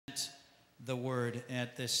the word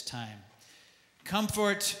at this time.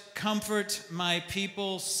 Comfort, comfort my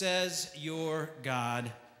people, says your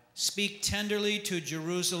God. Speak tenderly to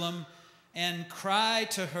Jerusalem and cry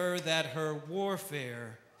to her that her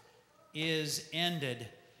warfare is ended,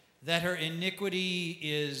 that her iniquity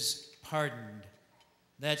is pardoned,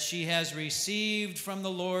 that she has received from the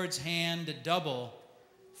Lord's hand double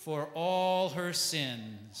for all her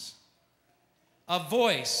sins. A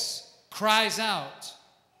voice cries out,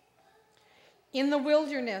 "In the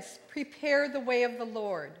wilderness, prepare the way of the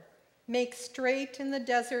Lord. Make straight in the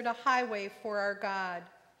desert a highway for our God.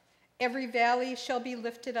 Every valley shall be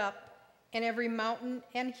lifted up, and every mountain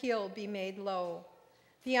and hill be made low.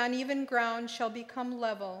 The uneven ground shall become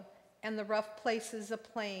level, and the rough places a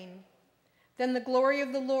plain. Then the glory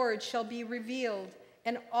of the Lord shall be revealed,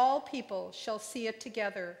 and all people shall see it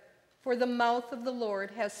together, for the mouth of the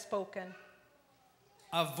Lord has spoken."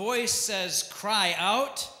 A voice says, "Cry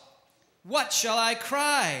out." What shall I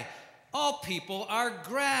cry? All people are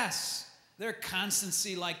grass. Their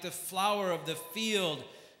constancy like the flower of the field.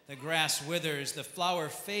 The grass withers, the flower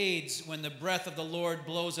fades when the breath of the Lord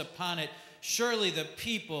blows upon it. Surely the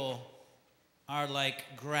people are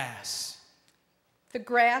like grass. The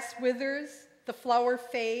grass withers, the flower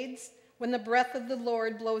fades, when the breath of the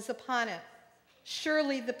Lord blows upon it.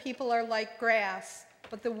 Surely the people are like grass,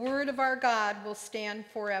 but the word of our God will stand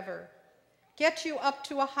forever. Get you up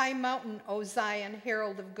to a high mountain, O Zion,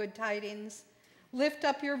 herald of good tidings. Lift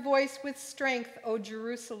up your voice with strength, O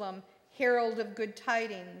Jerusalem, herald of good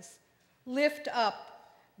tidings. Lift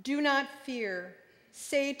up, do not fear.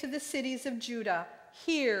 Say to the cities of Judah,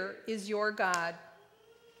 here is your God.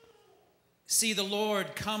 See, the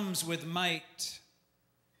Lord comes with might,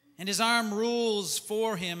 and his arm rules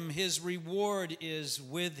for him. His reward is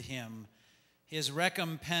with him, his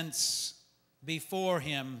recompense before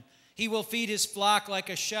him. He will feed his flock like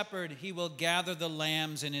a shepherd. He will gather the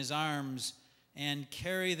lambs in his arms and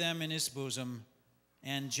carry them in his bosom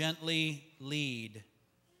and gently lead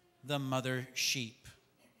the mother sheep.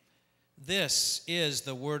 This is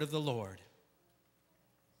the word of the Lord.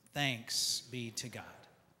 Thanks be to God.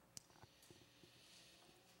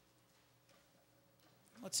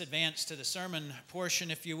 Let's advance to the sermon portion,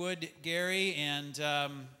 if you would, Gary, and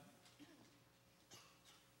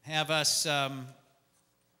have us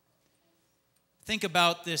think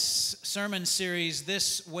about this sermon series,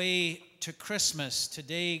 This Way to Christmas,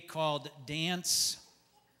 today called Dance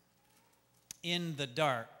in the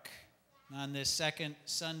Dark, on this second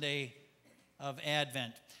Sunday of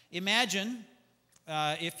Advent. Imagine,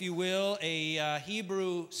 if you will, a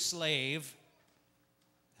Hebrew slave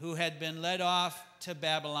who had been led off to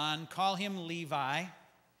Babylon. Call him Levi.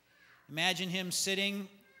 Imagine him sitting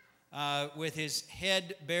with his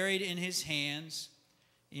head buried in his hands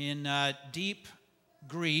in deep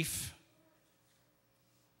grief.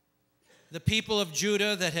 The people of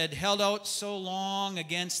Judah that had held out so long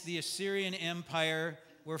against the Assyrian Empire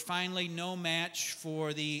were finally no match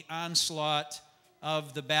for the onslaught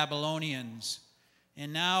of the Babylonians.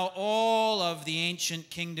 And now all of the ancient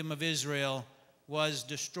kingdom of Israel was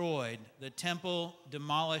destroyed. The temple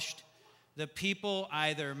demolished. The people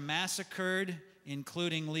either massacred,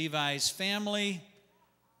 including Levi's family,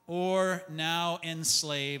 or now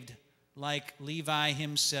enslaved, like Levi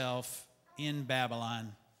himself in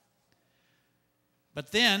Babylon.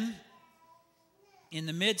 But then, in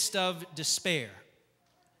the midst of despair,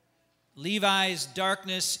 Levi's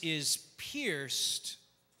darkness is pierced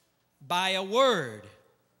by a word.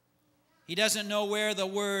 He doesn't know where the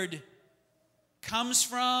word comes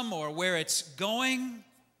from or where it's going,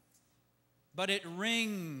 but it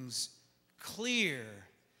rings clear.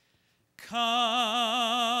 Comfort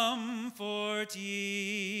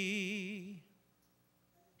ye.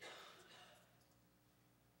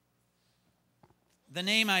 The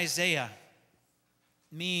name Isaiah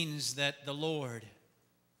means that the Lord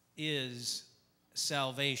is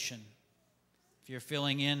salvation. If you're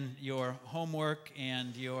filling in your homework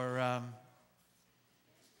and your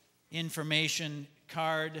information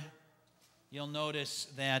card, you'll notice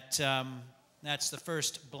that that's the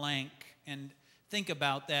first blank. And think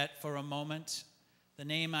about that for a moment. The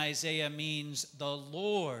name Isaiah means the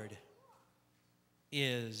Lord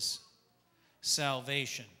is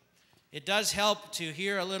salvation. It does help to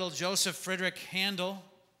hear a little Joseph Friedrich Handel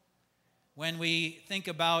when we think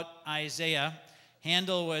about Isaiah.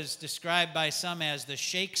 Handel was described by some as the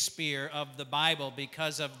Shakespeare of the Bible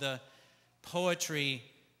because of the poetry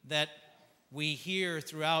that we hear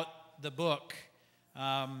throughout the book.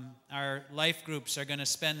 Our life groups are going to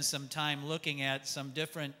spend some time looking at some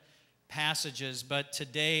different passages, but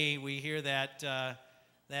today we hear that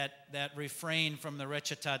that refrain from the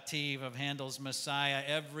recitative of Handel's Messiah,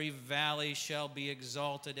 every valley shall be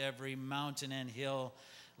exalted, every mountain and hill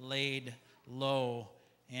laid low,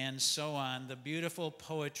 and so on. The beautiful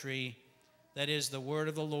poetry that is the word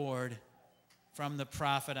of the Lord from the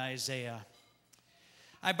prophet Isaiah.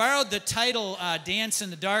 I borrowed the title Dance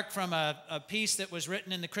in the Dark from a piece that was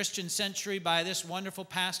written in the Christian century by this wonderful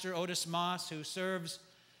pastor, Otis Moss, who serves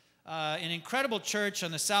an incredible church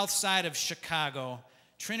on the south side of Chicago,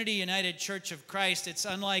 Trinity United Church of Christ. It's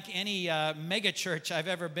unlike any mega church I've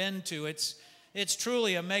ever been to. It's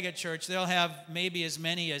truly a mega church. They'll have maybe as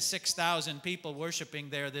many as 6,000 people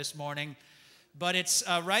worshiping there this morning. But it's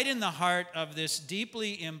right in the heart of this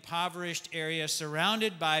deeply impoverished area,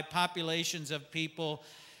 surrounded by populations of people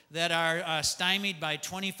that are stymied by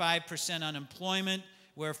 25% unemployment,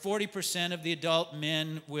 where 40% of the adult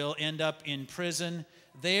men will end up in prison.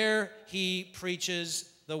 There he preaches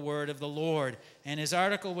the word of the Lord. And his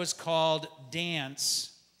article was called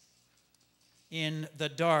Dance in the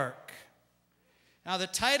Dark. Now, the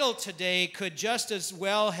title today could just as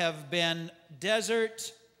well have been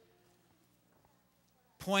Desert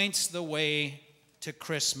Points the Way to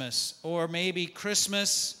Christmas, or maybe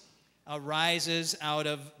Christmas arises out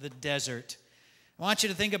of the desert. I want you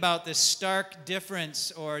to think about this stark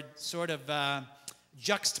difference or sort of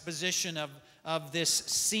juxtaposition of this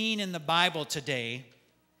scene in the Bible today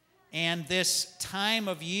and this time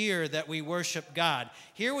of year that we worship God.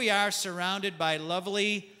 Here we are surrounded by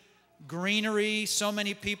lovely greenery. So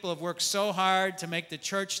many people have worked so hard to make the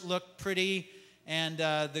church look pretty, and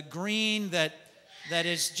the green that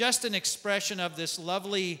is just an expression of this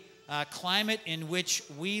lovely climate in which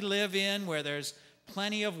we live in, where there's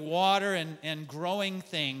plenty of water and growing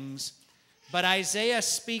things. But Isaiah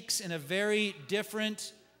speaks in a very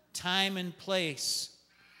different time and place.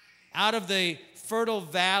 Out of the fertile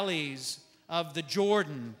valleys of the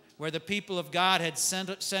Jordan, where the people of God had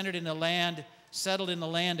settled in the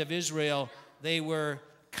land of Israel, they were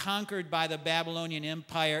conquered by the Babylonian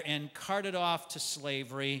Empire and carted off to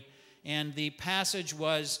slavery. And the passage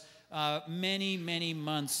was many, many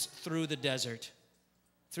months through the desert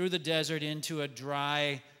into a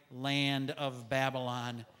dry land of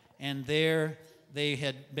Babylon. And there they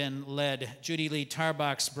had been led. Judy Lee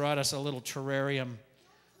Tarbox brought us a little terrarium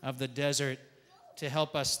of the desert to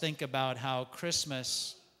help us think about how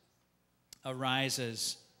Christmas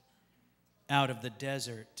arises out of the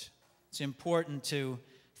desert. It's important to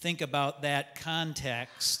think about that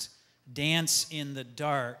context. Dance in the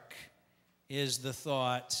dark is the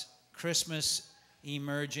thought. Christmas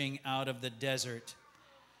emerging out of the desert.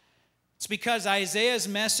 It's because Isaiah's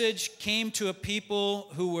message came to a people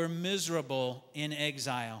who were miserable in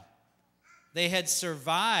exile. They had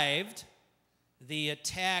survived the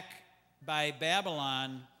attack by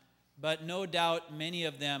Babylon, but no doubt many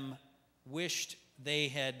of them wished they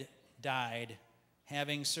had died,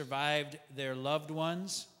 having survived their loved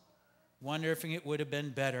ones, wondering if it would have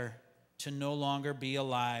been better to no longer be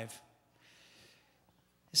alive.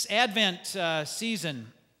 This Advent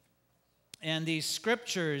season and these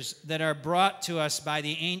scriptures that are brought to us by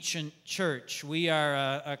the ancient church, we are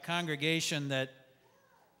a congregation that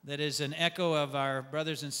is an echo of our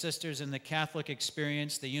brothers and sisters in the Catholic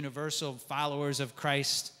experience, the universal followers of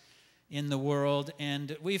Christ in the world.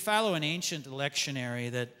 And we follow an ancient lectionary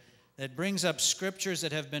that brings up scriptures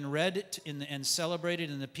that have been read and celebrated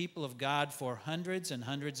in the people of God for hundreds and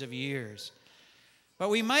hundreds of years. But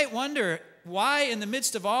we might wonder why, in the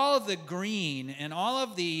midst of all of the green and all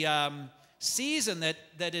of the season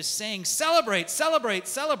that is saying, celebrate, celebrate,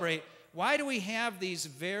 celebrate, why do we have these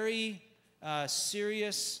very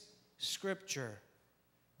serious scripture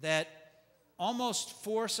that almost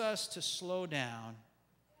force us to slow down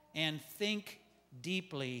and think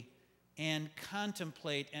deeply and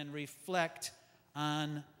contemplate and reflect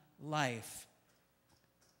on life?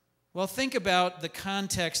 Well, think about the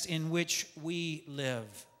context in which we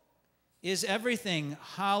live. Is everything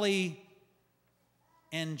holly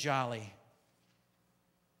and jolly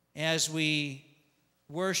as we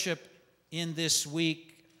worship in this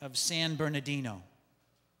week of San Bernardino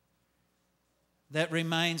that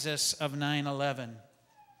reminds us of 9/11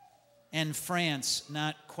 and France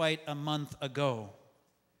not quite a month ago?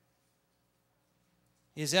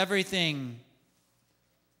 Is everything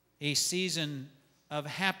a season of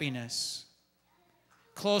happiness?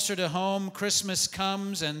 Closer to home, Christmas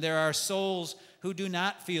comes and there are souls who do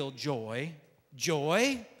not feel joy.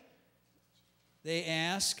 Joy? They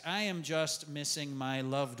ask, I am just missing my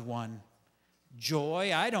loved one.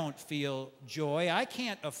 Joy? I don't feel joy. I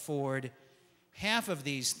can't afford half of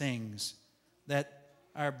these things that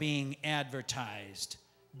are being advertised.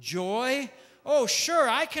 Joy? oh, sure,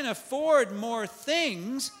 I can afford more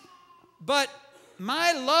things, but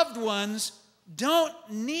my loved ones don't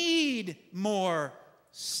need more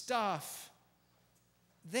stuff.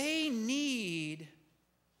 They need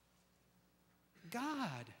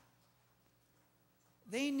God.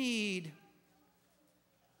 They need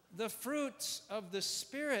the fruits of the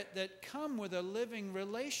Spirit that come with a living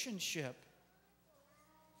relationship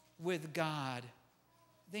with God.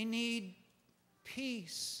 They need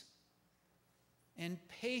peace and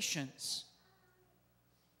patience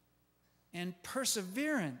and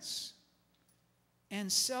perseverance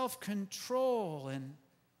and self-control and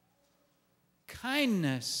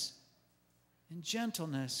kindness and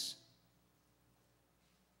gentleness.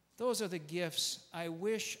 Those are the gifts I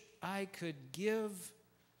wish I could give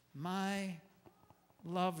my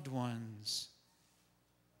loved ones.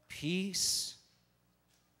 Peace.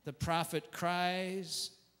 The prophet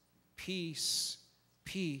cries, peace,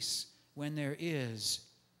 peace, when there is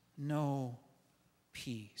no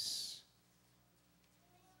peace.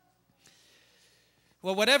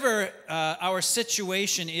 Well, whatever our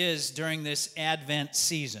situation is during this Advent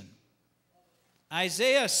season,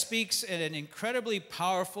 Isaiah speaks an incredibly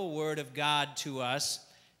powerful word of God to us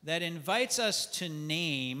that invites us to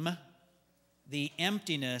name the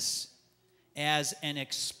emptiness as an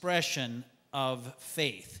expression of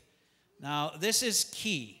faith. Now, this is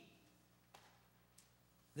key.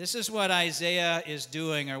 This is what Isaiah is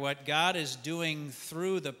doing, or what God is doing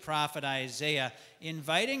through the prophet Isaiah,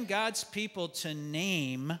 inviting God's people to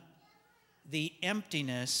name the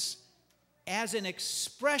emptiness as an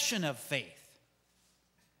expression of faith.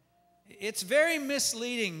 It's very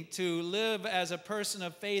misleading to live as a person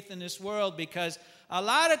of faith in this world, because a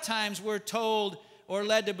lot of times we're told or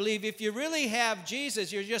led to believe if you really have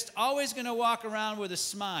Jesus, you're just always going to walk around with a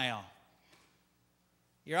smile.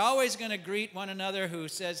 You're always going to greet one another who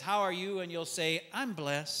says, "How are you?" and you'll say, "I'm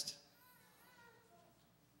blessed."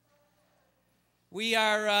 We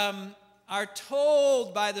are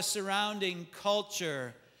told by the surrounding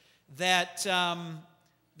culture that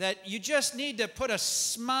you just need to put a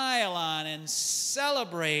smile on and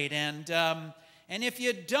celebrate, and if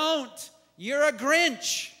you don't, you're a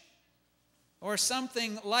Grinch, or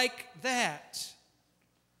something like that.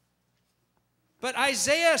 But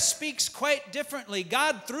Isaiah speaks quite differently.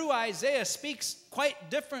 God, through Isaiah, speaks quite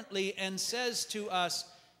differently and says to us,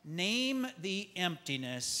 name the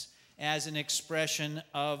emptiness as an expression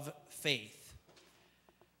of faith.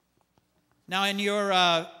 Now, in your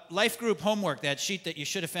life group homework, that sheet that you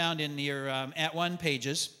should have found in your At One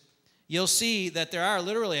pages, you'll see that there are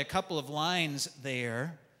literally a couple of lines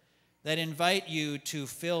there that invite you to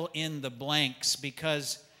fill in the blanks,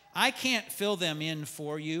 because I can't fill them in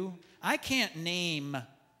for you. I can't name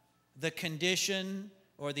the condition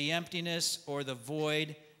or the emptiness or the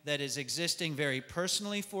void that is existing very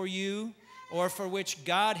personally for you, or for which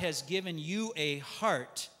God has given you a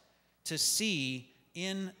heart to see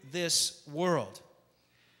in this world.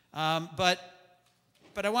 But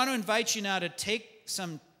I want to invite you now to take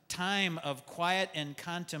some time of quiet and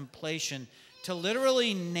contemplation to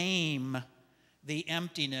literally name the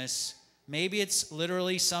emptiness. Maybe it's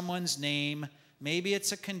literally someone's name. Maybe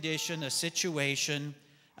it's a condition, a situation,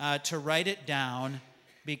 to write it down,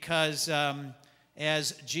 because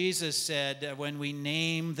as Jesus said, when we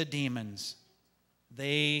name the demons,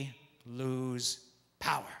 they lose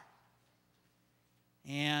power.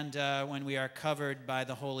 And when we are covered by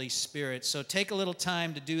the Holy Spirit. So take a little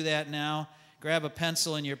time to do that now. Grab a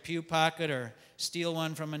pencil in your pew pocket or steal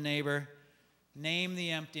one from a neighbor. Name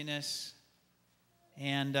the emptiness.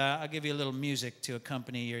 And I'll give you a little music to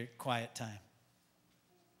accompany your quiet time.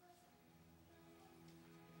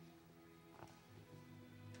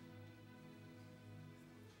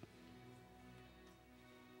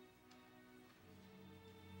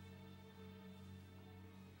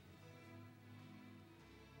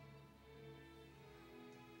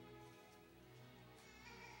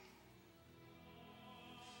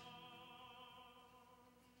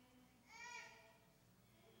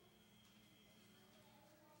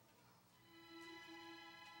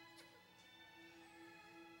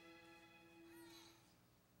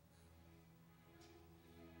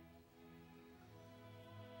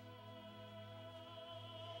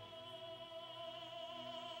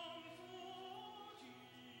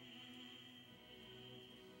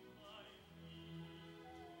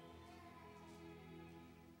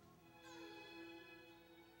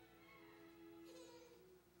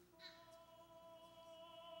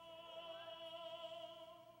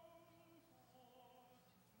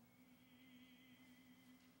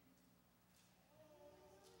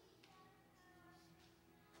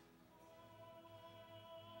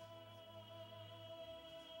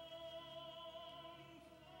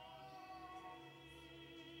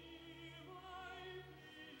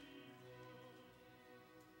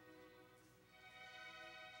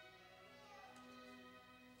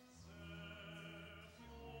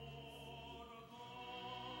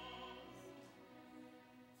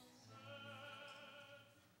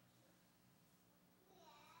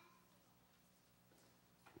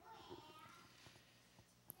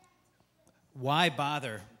 Why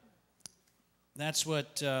bother? That's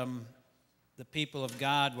what the people of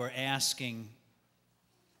God were asking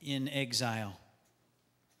in exile.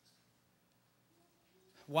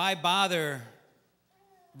 Why bother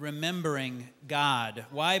remembering God?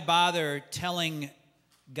 Why bother telling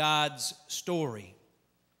God's story?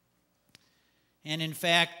 And in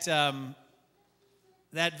fact,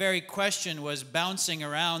 that very question was bouncing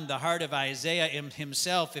around the heart of Isaiah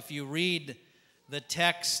himself. If you read the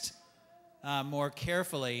text more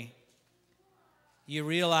carefully, you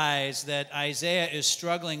realize that Isaiah is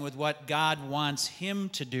struggling with what God wants him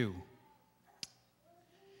to do.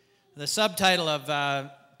 The subtitle of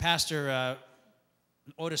Pastor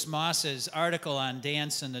Otis Moss's article on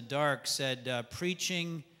Dance in the Dark said,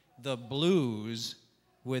 Preaching the Blues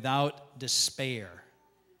Without Despair.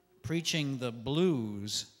 Preaching the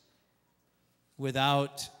blues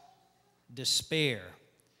without despair.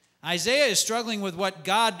 Isaiah is struggling with what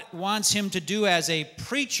God wants him to do as a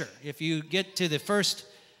preacher. If you get to the first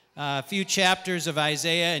few chapters of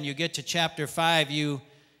Isaiah and you get to chapter 5, you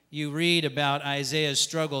read about Isaiah's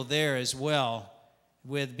struggle there as well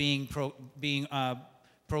with being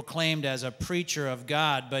proclaimed as a preacher of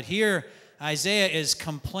God. But here Isaiah is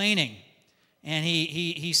complaining, and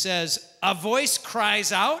he says, a voice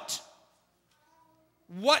cries out.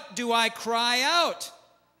 What do I cry out?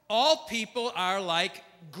 All people are like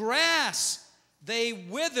grass. They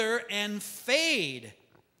wither and fade.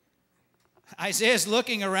 Isaiah is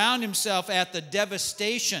looking around himself at the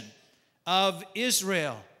devastation of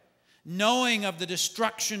Israel, knowing of the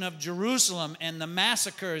destruction of Jerusalem and the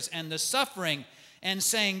massacres and the suffering, and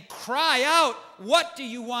saying, cry out. What do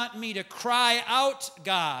you want me to cry out,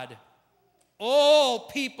 God? All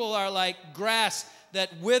people are like grass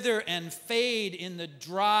that wither and fade in the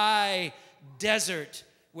dry desert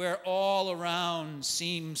where all around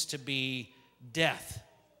seems to be death.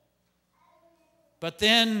 But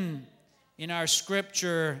then in our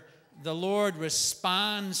scripture, the Lord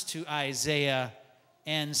responds to Isaiah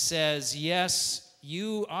and says, yes,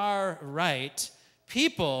 you are right.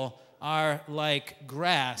 People are like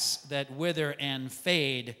grass that wither and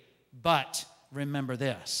fade, but remember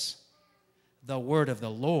this, the word of the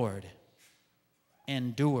Lord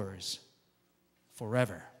endures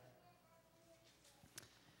forever.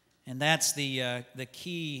 And that's the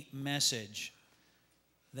key message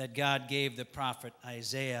that God gave the prophet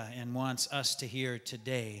Isaiah and wants us to hear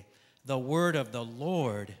today. The word of the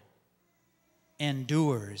Lord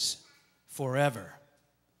endures forever.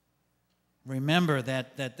 Remember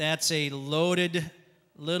that's a loaded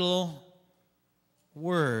little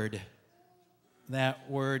word. That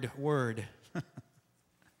word.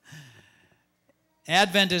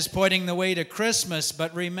 Advent is pointing the way to Christmas,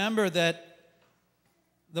 but remember that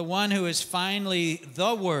the one who is finally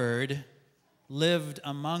the Word lived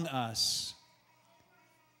among us,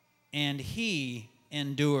 and he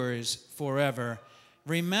endures forever.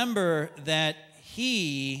 Remember that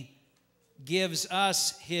he gives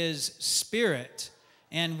us his Spirit,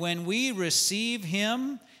 and when we receive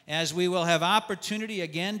him, as we will have opportunity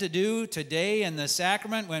again to do today in the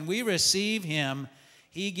sacrament, when we receive him,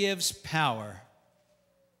 he gives power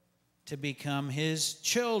to become his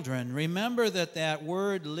children. Remember that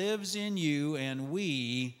word lives in you, and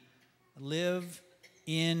we live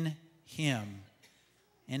in him.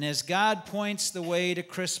 And as God points the way to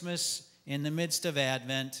Christmas in the midst of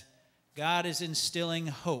Advent, God is instilling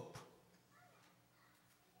hope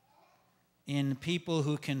in people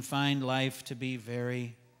who can find life to be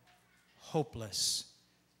very hopeless.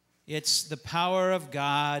 It's the power of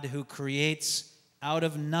God who creates out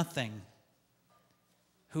of nothing,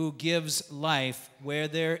 who gives life where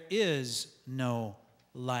there is no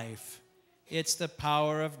life. It's the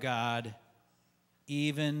power of God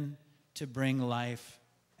even to bring life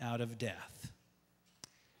out of death.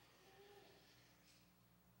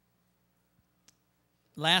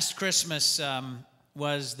 Last Christmas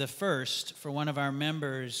was the first for one of our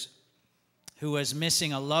members who was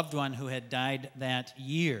missing a loved one who had died that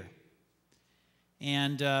year.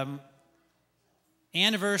 And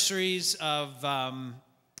anniversaries of a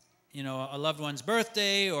loved one's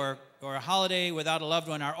birthday or a holiday without a loved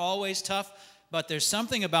one are always tough, but there's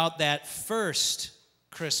something about that first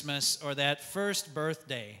Christmas or that first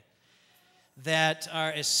birthday that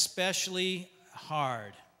are especially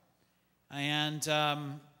hard. And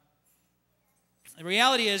the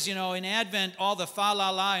reality is, in Advent, all the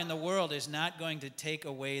fa-la-la in the world is not going to take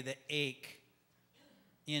away the ache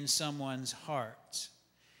in someone's heart.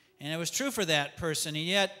 And it was true for that person, and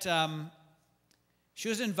yet she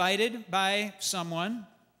was invited by someone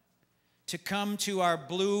to come to our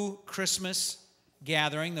Blue Christmas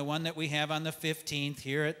gathering, the one that we have on the 15th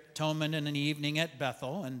here at Atonement and an evening at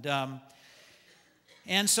Bethel.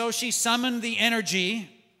 And so she summoned the energy,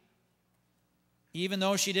 even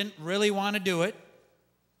though she didn't really want to do it.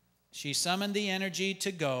 She summoned the energy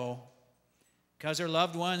to go because her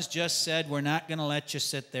loved ones just said, we're not going to let you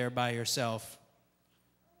sit there by yourself.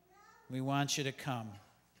 We want you to come.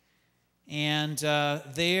 And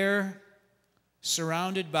there,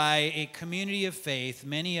 surrounded by a community of faith,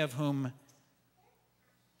 many of whom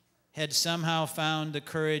had somehow found the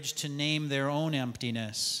courage to name their own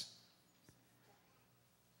emptiness,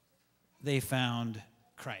 they found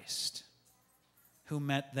Christ, who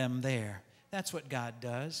met them there. That's what God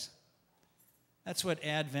does. That's what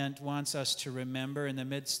Advent wants us to remember in the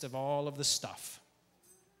midst of all of the stuff.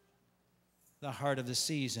 The heart of the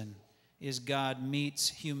season is God meets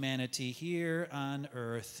humanity here on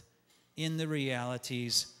earth in the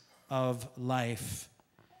realities of life,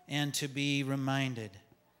 and to be reminded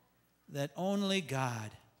that only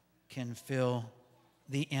God can fill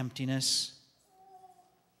the emptiness.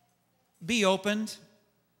 Be opened.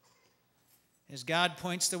 As God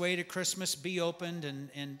points the way to Christmas, be opened,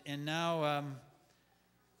 and now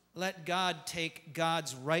let God take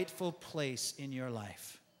God's rightful place in your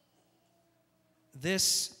life.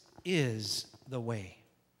 This is the way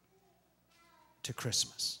to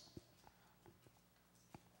Christmas.